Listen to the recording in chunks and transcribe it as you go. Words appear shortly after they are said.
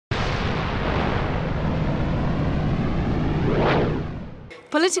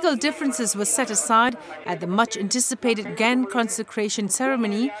Political differences were set aside at the much-anticipated grand consecration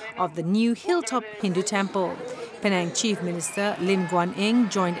ceremony of the new hilltop Hindu temple. Penang Chief Minister Lim Guan Eng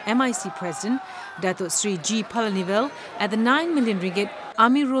joined MIC President Datuk Sri G. Palanivel at the 9 million ringgit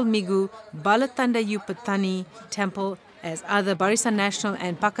Arulmigu Balathandayuthapani temple as other Barisan Nasional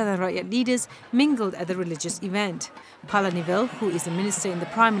and Pakatan Rakyat leaders mingled at the religious event. Palanivel, who is a minister in the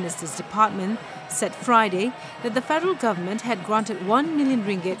Prime Minister's department, said Friday that the federal government had granted 1 million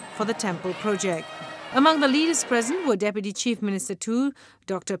ringgit for the temple project. Among the leaders present were Deputy Chief Minister too,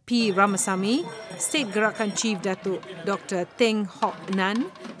 Dr. P. Ramasamy, State Gerakan Chief Datuk Dr. Teng Hock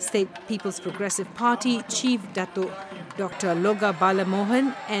Nan, State People's Progressive Party Chief Datuk Dr. Loga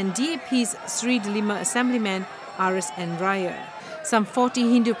Balamohan and DAP's Sri Delima Assemblyman R.S.N. Raya. Some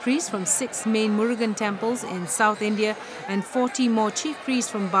 40 Hindu priests from 6 main Murugan temples in South India and 40 more chief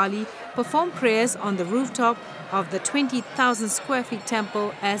priests from Bali performed prayers on the rooftop of the 20,000 square feet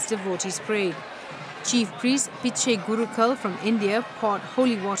temple as devotees prayed. Chief priest Piche Gurukul from India poured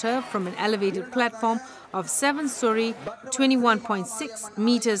holy water from an elevated platform of 7-story, 21.6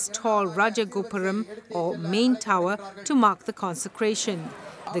 meters tall Raja Gopuram or main tower to mark the consecration.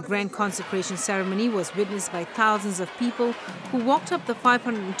 The grand consecration ceremony was witnessed by thousands of people who walked up the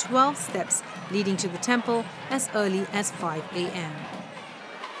 512 steps leading to the temple as early as 5 a.m.